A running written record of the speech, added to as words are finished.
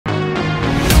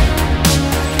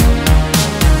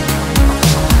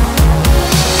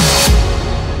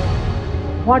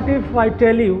What if I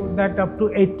tell you that up to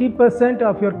 80%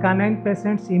 of your canine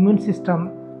patient's immune system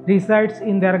resides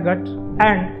in their gut,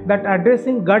 and that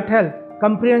addressing gut health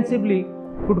comprehensively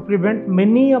could prevent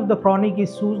many of the chronic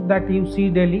issues that you see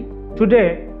daily?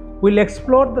 Today, we'll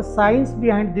explore the science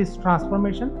behind this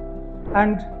transformation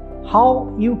and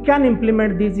how you can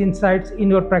implement these insights in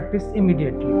your practice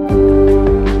immediately.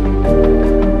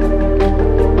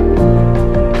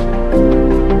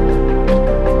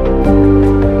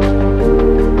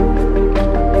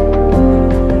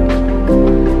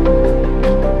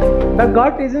 The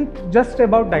gut isn't just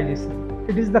about digestion.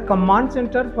 It is the command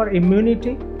center for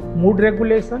immunity, mood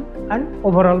regulation, and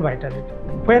overall vitality.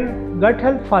 When gut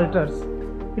health falters,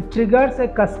 it triggers a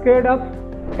cascade of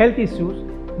health issues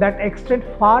that extend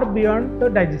far beyond the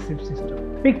digestive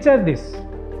system. Picture this: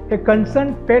 a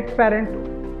concerned pet parent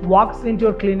walks into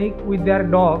your clinic with their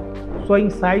dog showing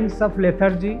signs of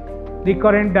lethargy,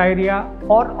 recurrent diarrhea,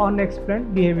 or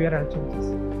unexplained behavioral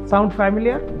changes. Sound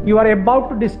familiar? You are about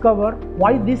to discover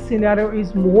why this scenario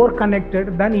is more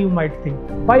connected than you might think.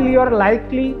 While you are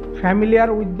likely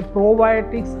familiar with the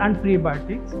probiotics and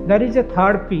prebiotics, there is a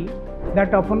third P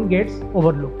that often gets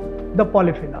overlooked: the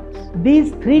polyphenols.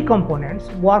 These three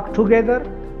components work together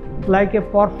like a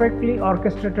perfectly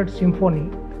orchestrated symphony,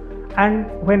 and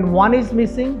when one is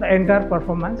missing, the entire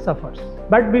performance suffers.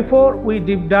 But before we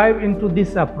deep dive into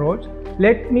this approach,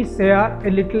 let me share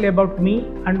a little about me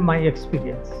and my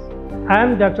experience. I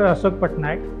am Dr. Ashok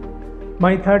Patnaik.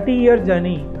 My 30-year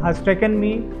journey has taken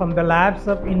me from the labs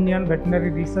of Indian Veterinary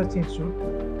Research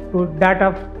Institute to that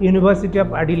of University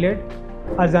of Adelaide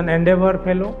as an Endeavour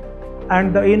Fellow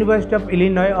and the University of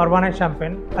Illinois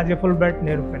Urbana-Champaign as a Fulbright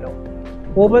Nehru Fellow.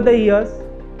 Over the years,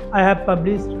 I have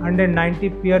published 190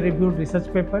 peer-reviewed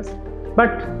research papers.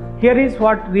 But here is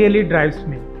what really drives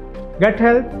me. Gut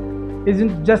health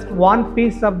isn't just one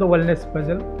piece of the wellness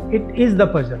puzzle, it is the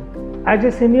puzzle. As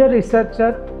a senior researcher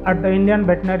at the Indian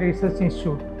Veterinary Research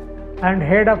Institute and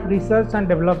head of research and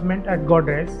development at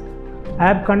Godrej, I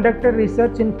have conducted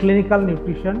research in clinical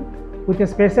nutrition with a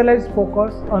specialized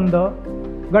focus on the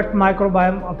gut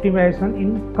microbiome optimization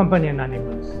in companion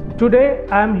animals. Today,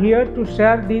 I am here to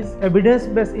share these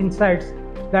evidence-based insights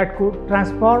that could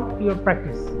transform your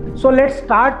practice. So let's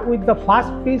start with the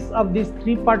first piece of this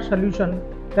three-part solution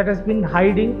that has been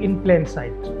hiding in plain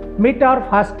sight. Meet our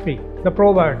first P, the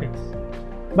probiotics.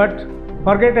 But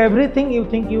forget everything you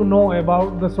think you know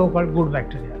about the so-called good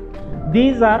bacteria.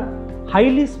 These are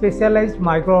highly specialized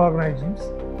microorganisms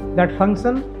that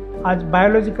function as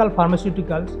biological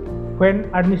pharmaceuticals when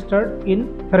administered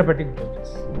in therapeutic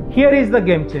doses. Here is the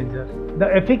game changer.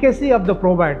 The efficacy of the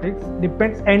probiotics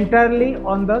depends entirely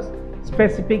on the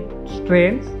specific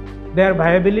strains, their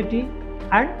viability,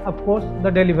 and of course the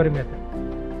delivery method.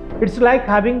 It's like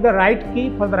having the right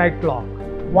key for the right lock.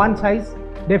 One size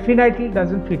definitely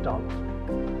doesn't fit all.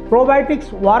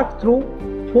 Probiotics work through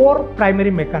four primary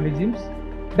mechanisms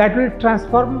that will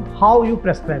transform how you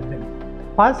prescribe them.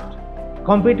 First,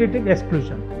 competitive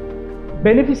exclusion.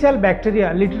 Beneficial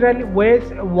bacteria literally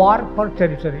wage a war for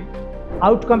territory,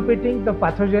 outcompeting the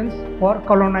pathogens for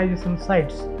colonization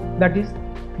sites, that is,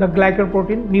 the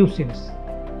glycoprotein mucins.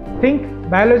 Think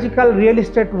biological real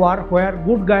estate war where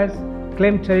good guys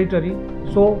claim territory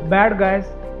so bad guys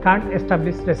can't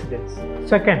establish residence.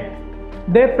 Second,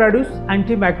 they produce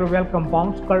antimicrobial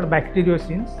compounds called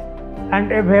bacteriocins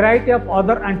and a variety of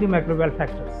other antimicrobial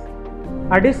factors.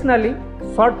 Additionally,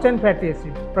 short-chain fatty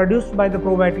acids produced by the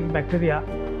probiotic bacteria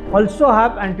also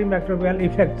have antimicrobial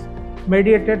effects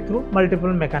mediated through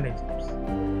multiple mechanisms.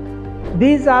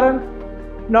 These are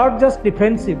not just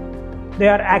defensive, they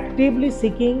are actively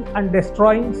seeking and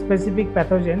destroying specific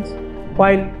pathogens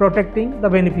while protecting the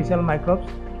beneficial microbes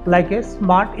like a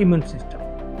smart immune system.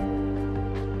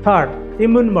 Third,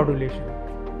 immune modulation.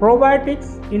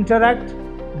 Probiotics interact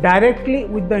directly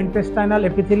with the intestinal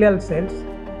epithelial cells,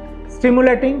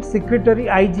 stimulating secretory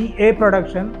IgA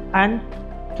production and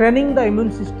training the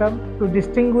immune system to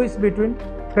distinguish between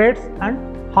threats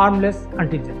and harmless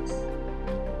antigens.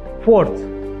 Fourth,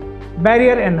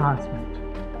 barrier enhancement.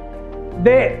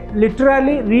 They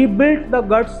literally rebuild the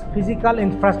gut's physical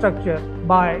infrastructure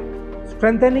by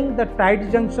strengthening the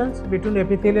tight junctions between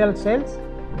epithelial cells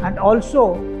and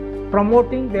also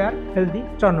promoting their healthy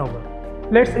turnover.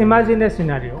 Let's imagine a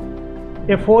scenario.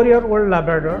 A 4-year-old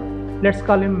Labrador, let's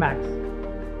call him Max.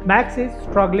 Max is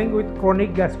struggling with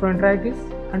chronic gastroenteritis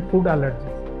and food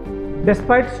allergies.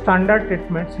 Despite standard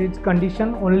treatments, his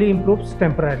condition only improves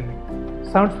temporarily.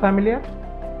 Sounds familiar?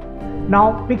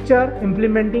 Now picture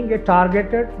implementing a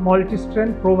targeted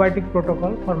multi-strain probiotic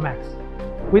protocol for Max.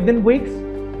 Within weeks,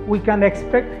 we can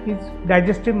expect his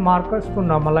digestive markers to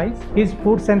normalize, his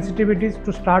food sensitivities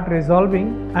to start resolving,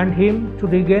 and him to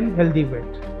regain healthy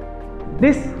weight.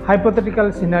 This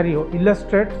hypothetical scenario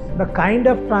illustrates the kind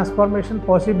of transformation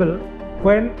possible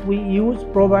when we use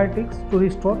probiotics to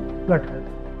restore gut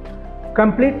health.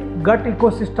 Complete gut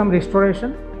ecosystem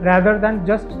restoration rather than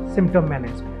just symptom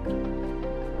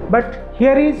management. But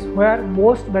here is where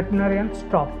most veterinarians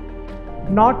stop,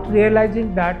 not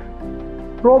realizing that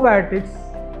probiotics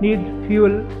need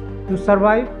fuel to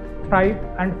survive, thrive,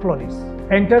 and flourish.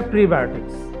 Enter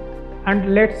prebiotics,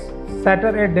 and let's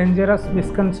shatter a dangerous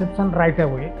misconception right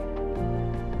away.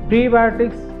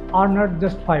 Prebiotics are not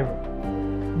just fiber.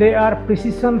 They are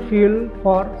precision fuel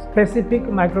for specific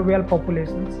microbial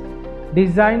populations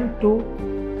designed to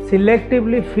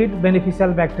selectively feed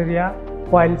beneficial bacteria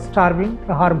while starving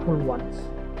the harmful ones.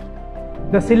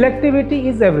 The selectivity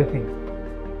is everything.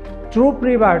 True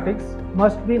prebiotics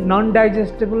must be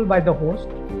non-digestible by the host,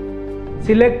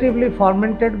 selectively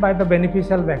fermented by the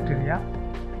beneficial bacteria,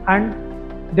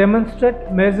 and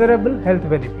demonstrate measurable health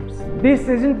benefits. This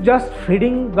isn't just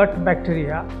feeding gut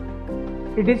bacteria,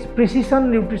 it is precision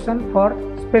nutrition for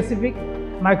specific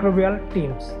microbial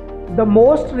teams. The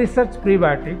most researched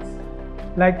prebiotics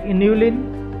like inulin,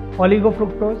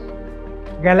 oligofructose,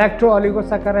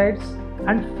 galacto-oligosaccharides,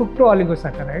 and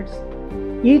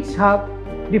fructo-oligosaccharides each have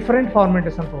different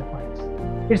fermentation profiles.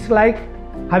 It's like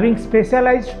having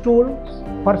specialized tools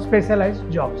for specialized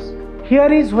jobs.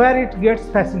 Here is where it gets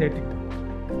fascinating.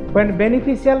 When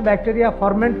beneficial bacteria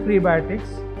ferment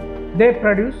prebiotics, they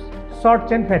produce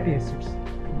short-chain fatty acids,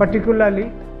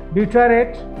 particularly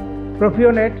butyrate,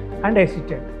 propionate, and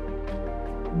acetate.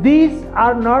 These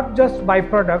are not just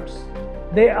byproducts,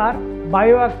 they are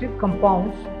bioactive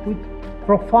compounds with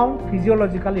profound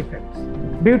physiological effects.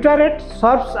 Butyrate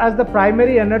serves as the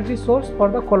primary energy source for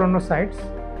the colonocytes,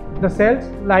 the cells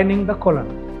lining the colon.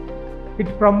 It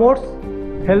promotes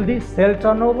healthy cell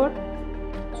turnover,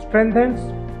 strengthens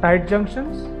tight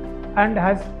junctions, and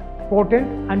has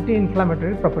potent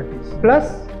anti-inflammatory properties.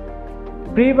 Plus,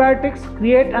 prebiotics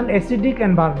create an acidic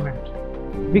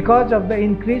environment because of the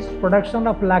increased production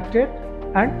of lactate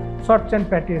and short-chain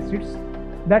fatty acids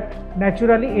that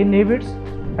naturally inhibits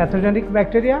pathogenic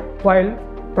bacteria while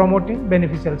promoting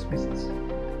beneficial species.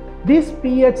 This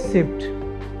pH shift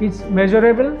is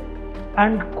measurable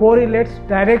and correlates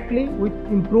directly with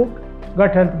improved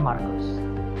gut health markers.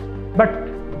 But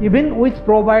even with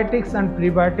probiotics and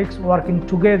prebiotics working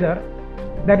together,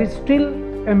 there is still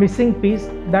a missing piece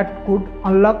that could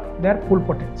unlock their full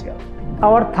potential.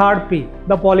 Our third P,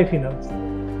 the polyphenols.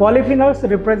 Polyphenols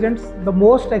represents the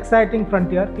most exciting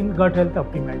frontier in gut health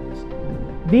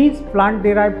optimization. These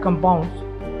plant-derived compounds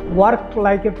work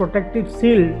like a protective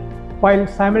shield while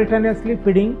simultaneously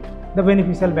feeding the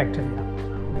beneficial bacteria.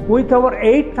 With over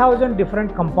 8,000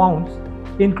 different compounds,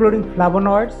 including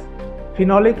flavonoids,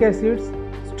 phenolic acids,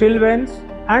 stilbenes,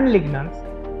 and lignans,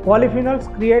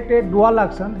 polyphenols create a dual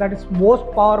action that is most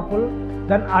powerful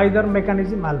than either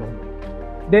mechanism alone.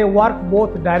 They work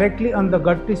both directly on the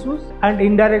gut tissues and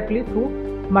indirectly through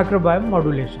microbiome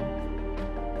modulation.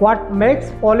 What makes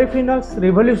polyphenols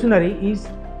revolutionary is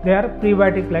their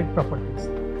prebiotic-like properties.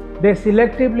 They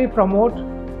selectively promote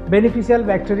beneficial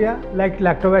bacteria like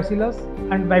lactobacillus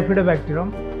and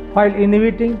bifidobacterium while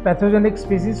inhibiting pathogenic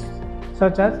species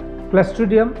such as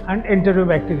Clostridium and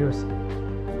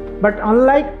Enterobacteriosis. But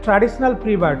unlike traditional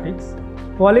prebiotics,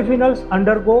 polyphenols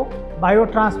undergo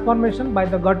biotransformation by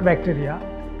the gut bacteria,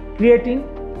 creating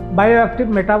bioactive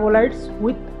metabolites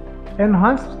with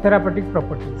enhanced therapeutic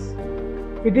properties.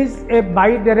 It is a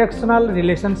bidirectional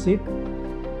relationship.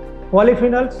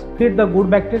 Polyphenols feed the good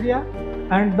bacteria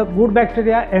and the good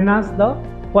bacteria enhance the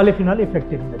polyphenol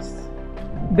effectiveness.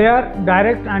 Their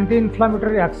direct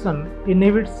anti-inflammatory action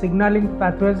inhibits signaling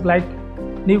pathways like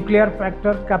nuclear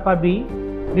factor kappa B,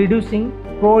 reducing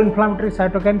pro-inflammatory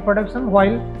cytokine production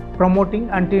while promoting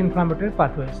anti-inflammatory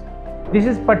pathways. This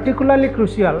is particularly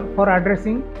crucial for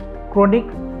addressing chronic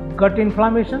gut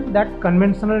inflammation that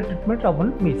conventional treatment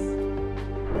often miss.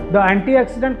 The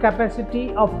antioxidant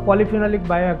capacity of polyphenolic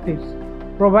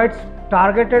bioactives provides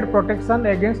targeted protection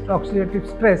against oxidative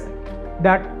stress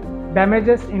that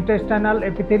damages intestinal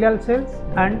epithelial cells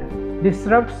and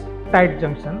disrupts tight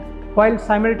junction while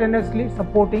simultaneously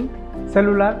supporting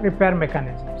cellular repair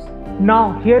mechanisms.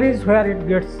 Now here is where it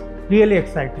gets really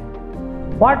exciting.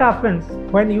 What happens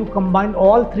when you combine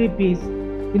all three P's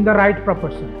in the right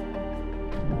proportion?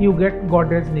 You get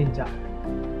Godrej Ninja,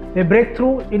 a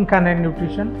breakthrough in canine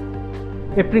nutrition,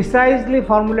 a precisely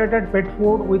formulated pet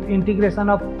food with integration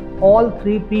of all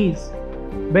three P's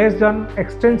based on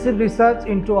extensive research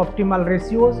into optimal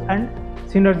ratios and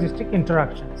synergistic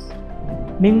interactions.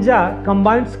 Ninja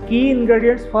combines key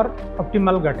ingredients for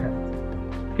optimal gut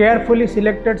health. Carefully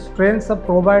selected strains of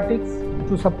probiotics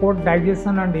to support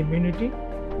digestion and immunity,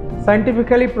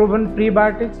 scientifically proven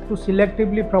prebiotics to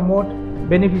selectively promote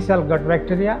beneficial gut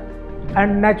bacteria,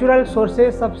 and natural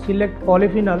sources of select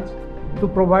polyphenols to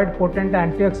provide potent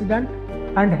antioxidant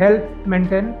and help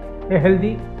maintain a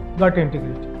healthy gut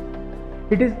integrity.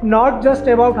 It is not just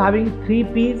about having 3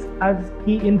 P's as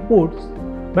key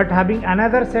inputs, but having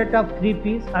another set of 3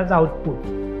 P's as output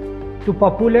to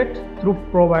populate through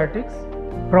probiotics,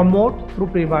 promote through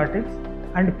prebiotics,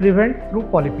 and prevent through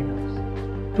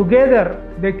polyphenols. Together,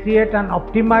 they create an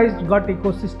optimized gut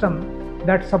ecosystem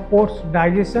that supports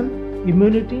digestion,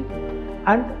 immunity,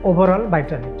 and overall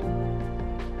vitality.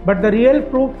 But the real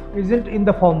proof isn't in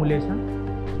the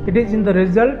formulation, it is in the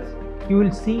results you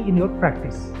will see in your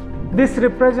practice. This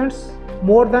represents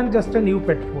more than just a new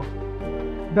pet food.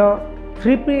 The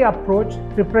 3P approach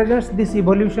represents this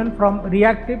evolution from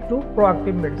reactive to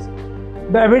proactive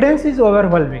medicine. The evidence is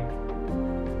overwhelming.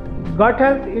 Gut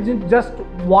health isn't just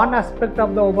one aspect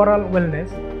of the overall wellness,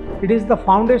 it is the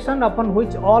foundation upon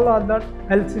which all other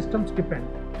health systems depend.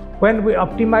 When we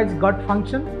optimize gut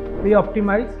function, we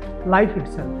optimize life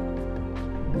itself.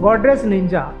 Godrej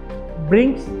Ninja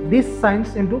brings this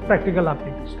science into practical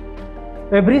application.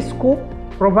 Every scoop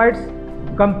provides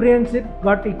comprehensive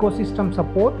gut ecosystem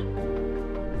support,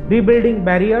 rebuilding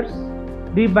barriers,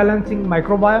 rebalancing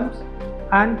microbiomes,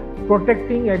 and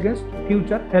protecting against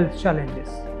future health challenges.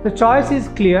 The choice is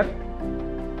clear.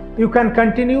 You can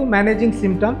continue managing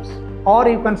symptoms, or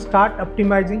you can start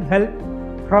optimizing health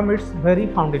from its very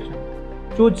foundation.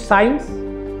 Choose science,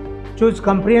 choose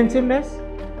comprehensiveness,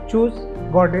 choose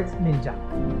Godrej Ninja.